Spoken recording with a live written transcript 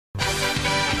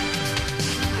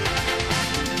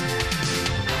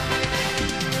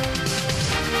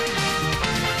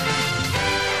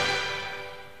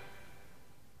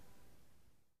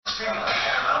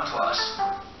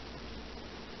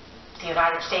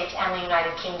States and the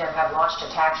United Kingdom have launched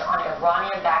attacks on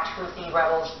Iranian-backed Houthi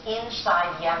rebels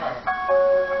inside Yemen.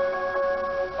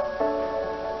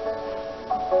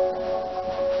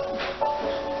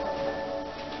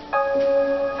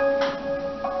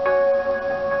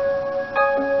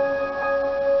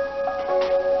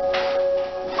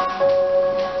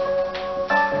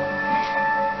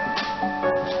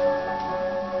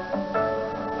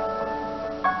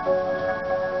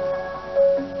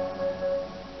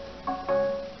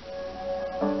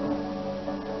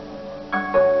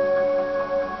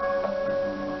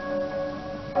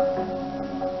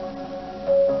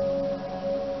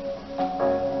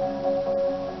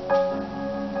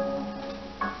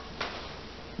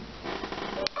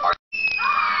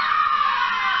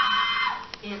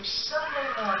 It's Sunday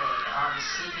Morning on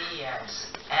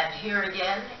CBS, and here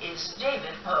again is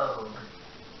David Pogue.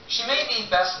 She may be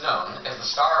best known as the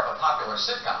star of a popular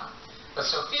sitcom, but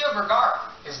Sofía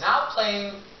Vergara is now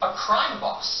playing a crime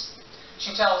boss.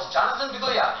 She tells Jonathan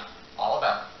Bigliotti all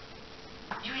about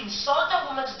it. You insult a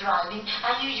woman's driving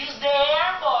and you use the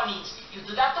air bodies. You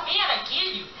do that to me and I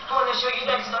kill you. I want to show you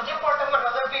that it's not important what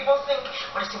other people think.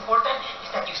 What is important is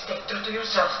that you stay true to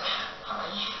yourself.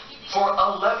 For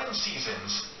 11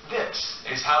 seasons, this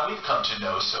is how we've come to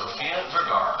know Sofía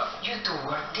Vergara. You two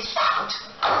work this out.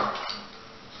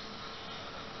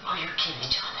 Or you kill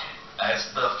each other.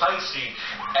 As the feisty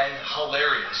and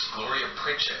hilarious Gloria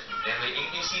Pritchett in the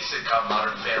ABC sitcom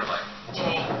Modern Family.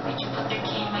 Jay, did you put the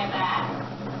key in my bag?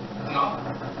 No.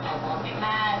 I won't be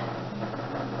mad.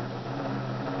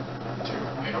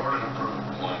 In order to prove a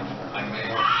point, I may...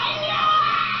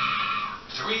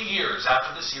 3 years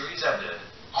after the series ended,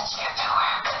 Let's get to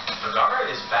work. Vergara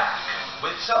is back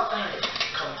with something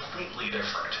completely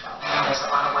different. There's a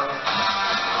lot of women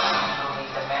who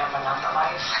leave the man but not the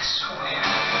life. I swear.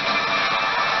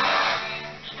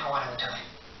 I know what I'm doing.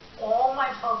 All my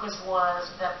focus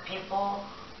was that people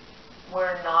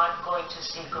were not going to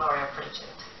see Gloria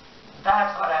Pritchett.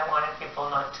 That's what I wanted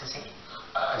people not to see.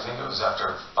 I think it was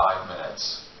after 5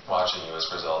 minutes watching you as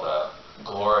Griselda,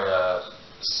 Gloria,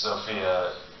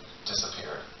 Sofía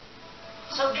disappeared.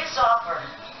 So this offer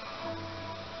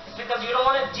is because you don't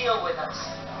want to deal with us.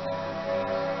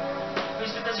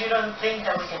 It's because you don't think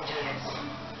that we can do this.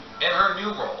 In her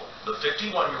new role, the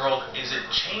 51-year-old is a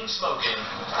chain-smoking,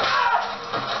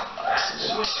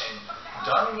 ass-swinging,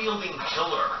 gun-wielding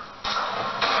killer.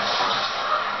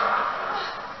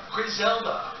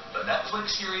 Griselda, the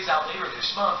Netflix series out later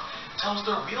this month, tells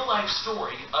the real-life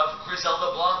story of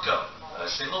Griselda Blanco, a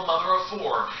single mother of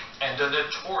 4 and a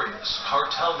notorious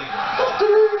cartel leader.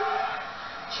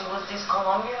 She was this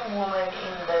Colombian woman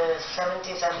in the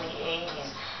 70s and the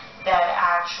 80s that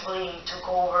actually took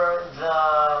over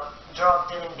the drug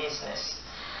dealing business,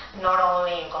 not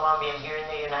only in Colombia, here in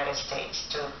the United States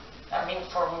too. I mean,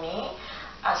 for me,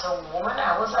 as a woman,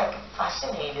 I was like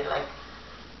fascinated, like,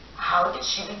 how did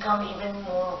she become even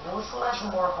more ruthless,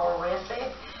 more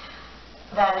horrific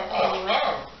than any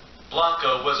man?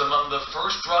 Blanco was among the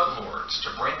first drug lords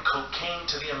to bring cocaine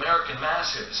to the American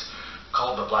masses.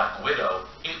 Called the Black Widow,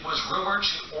 it was rumored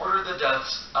she ordered the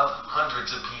deaths of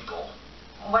hundreds of people.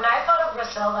 When I thought of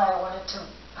Griselda, I wanted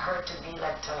her to be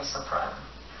like Tony Soprano.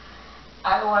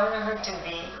 I wanted her to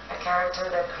be a character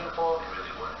that people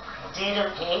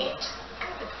didn't hate,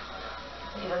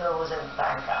 even though it was a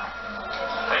bad guy.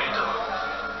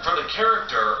 For the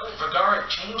character, Vergara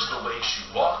changed the way she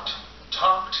walked,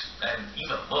 talked, and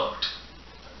even looked.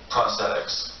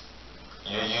 Prosthetics.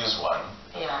 You use one.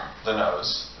 Yeah. The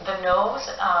nose. The nose,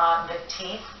 the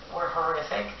teeth were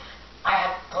horrific. I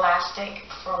had plastic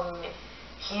from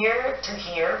here to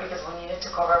here because we needed to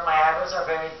cover. My eyebrows are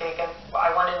very thick and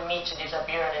I wanted meat to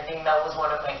disappear, and I think that was one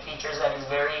of my features that is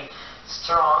very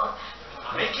strong.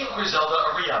 Making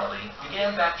Griselda a reality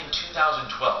began back in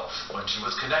 2012 when she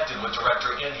was connected with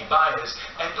director Andy Baez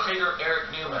and creator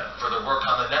Eric Newman for their work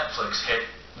on the Netflix hit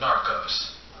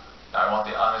Narcos. Now, I want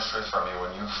the honest truth from you.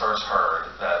 When you first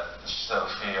heard that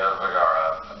Sofía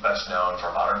Vergara, best known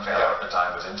for Modern Family at the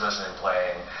time, was interested in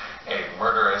playing a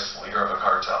murderous leader of a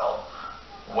cartel,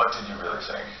 what did you really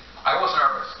think? I was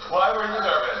nervous. Why were you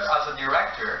nervous? As a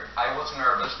director, I was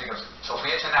nervous because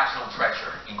Sofía is a national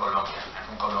treasure in Colombia.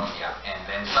 I'm from Colombia. And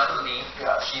then suddenly,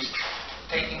 she's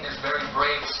taking this very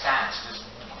brave stance, this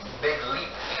big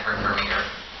leap in her career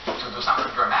to do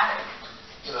something dramatic.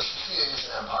 You know, Sofía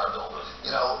is an empire builder.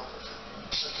 You know,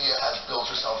 Sofía has built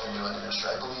herself into an industry.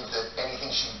 I believe that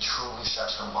anything she truly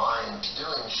sets her mind to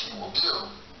doing, she will do.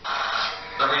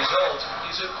 The result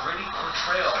is a gritty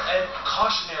portrayal and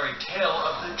cautionary tale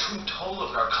of the true toll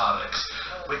of narcotics,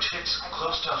 which hits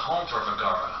close to home for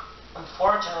Vergara.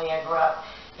 Unfortunately, I grew up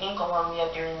in Colombia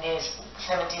during the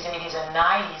 70s, 80s, and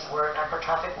 90s where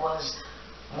narcotraffic was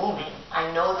moving.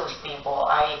 I know those people.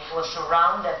 I was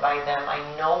surrounded by them. I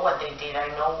know what they did. I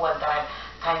know what that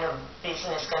kind of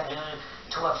business can do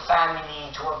to a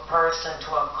family, to a person,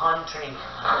 to a country.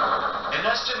 An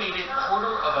estimated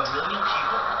 250,000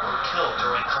 people were killed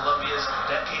during Colombia's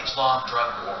decades-long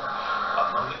drug war.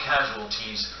 Among the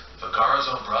casualties,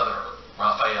 Vergara's own brother,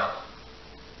 Rafael.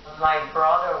 My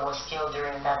brother was killed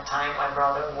during that time. My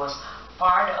brother was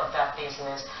part of that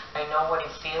business. I know what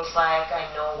it feels like. I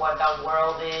know what that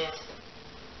world is.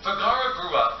 Vergara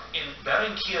grew up in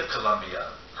Barranquilla,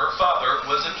 Colombia. Her father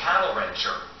was a cattle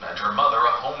rancher and her mother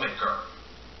a homemaker.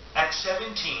 At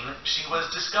 17, she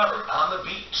was discovered on the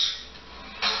beach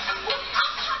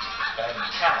and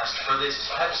cast for this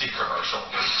Pepsi commercial.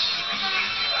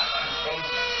 They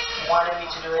wanted me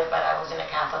to do it, but I was in a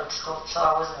Catholic school, so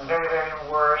I was very, very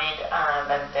worried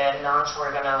that the nuns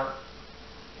were going to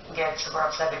get super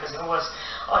upset because it was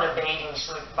on a bathing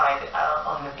suit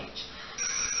on the beach.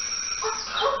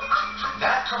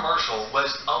 That commercial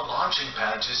was a launching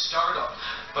pad to stardom,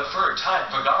 but for a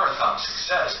time, Vergara thought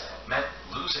success meant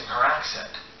losing her accent.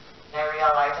 I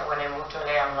realized that when I moved to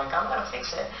LA, I'm like, I'm going to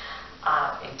fix it.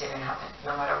 It didn't happen,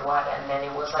 no matter what, and then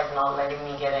it was like not letting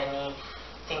me get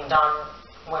anything done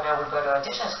when I would go to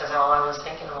auditions because all I was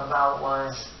thinking about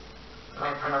was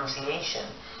my pronunciation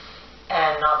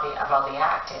and not about the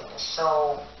acting.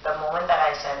 So the moment that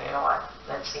I said, you know what,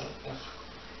 let's see if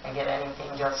I get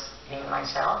anything, just being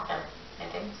myself, and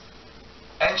I did.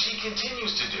 And she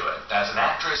continues to do it as an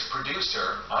actress,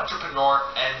 producer, entrepreneur,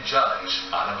 and judge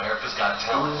on America's Got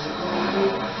Talent.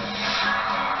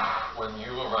 When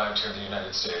you arrived here in the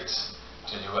United States,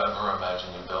 did you ever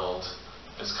imagine you build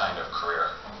this kind of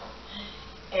career?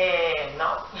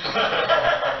 No.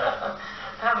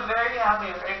 I'm very happy,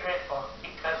 very grateful,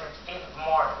 because it's been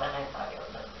more than I thought it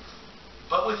would be.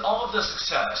 But with all of the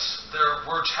success, there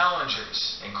were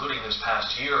challenges, including this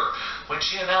past year, when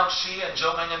she announced she and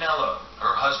Joe Manganiello,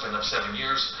 her husband of 7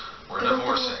 years, were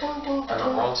divorcing. And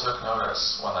the world took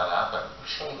notice when that happened.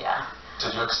 Yeah.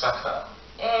 Did you expect that?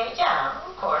 Yeah,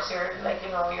 of course. You're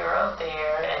you're out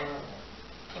there, and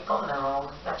people know.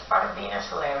 That's part of being a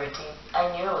celebrity. I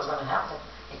knew it was going to happen.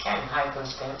 You can't hide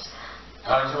those things.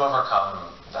 How did you overcome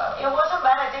that? It wasn't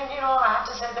bad. I think, I have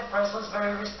to say the press was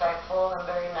very respectful and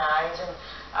very nice, and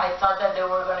I thought that they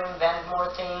were going to invent more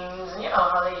things,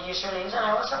 how they usually is, and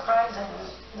I was surprised, and,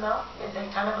 they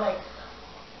kind of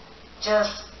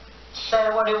just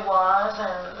said what it was,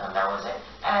 and that was it.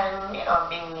 And, I've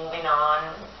been moving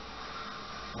on.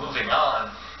 Moving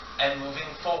on and moving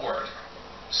forward.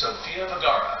 Sofía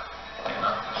Vergara in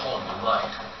a whole new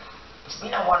light. It's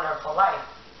been a wonderful life.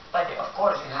 But of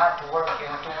course, you have to work. You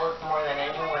have to work more than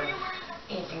anyone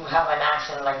if you have an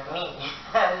accent like me.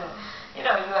 And, you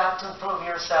have to prove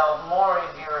yourself more.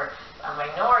 If you're a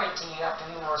minority, you have to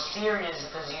be more serious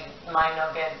because you might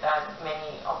not get that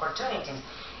many opportunities.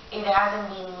 It hasn't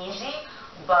been easy,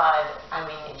 but,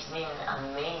 it's been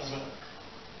amazing.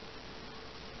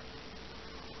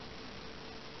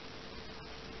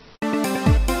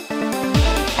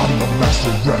 I'm the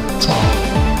master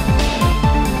reptile.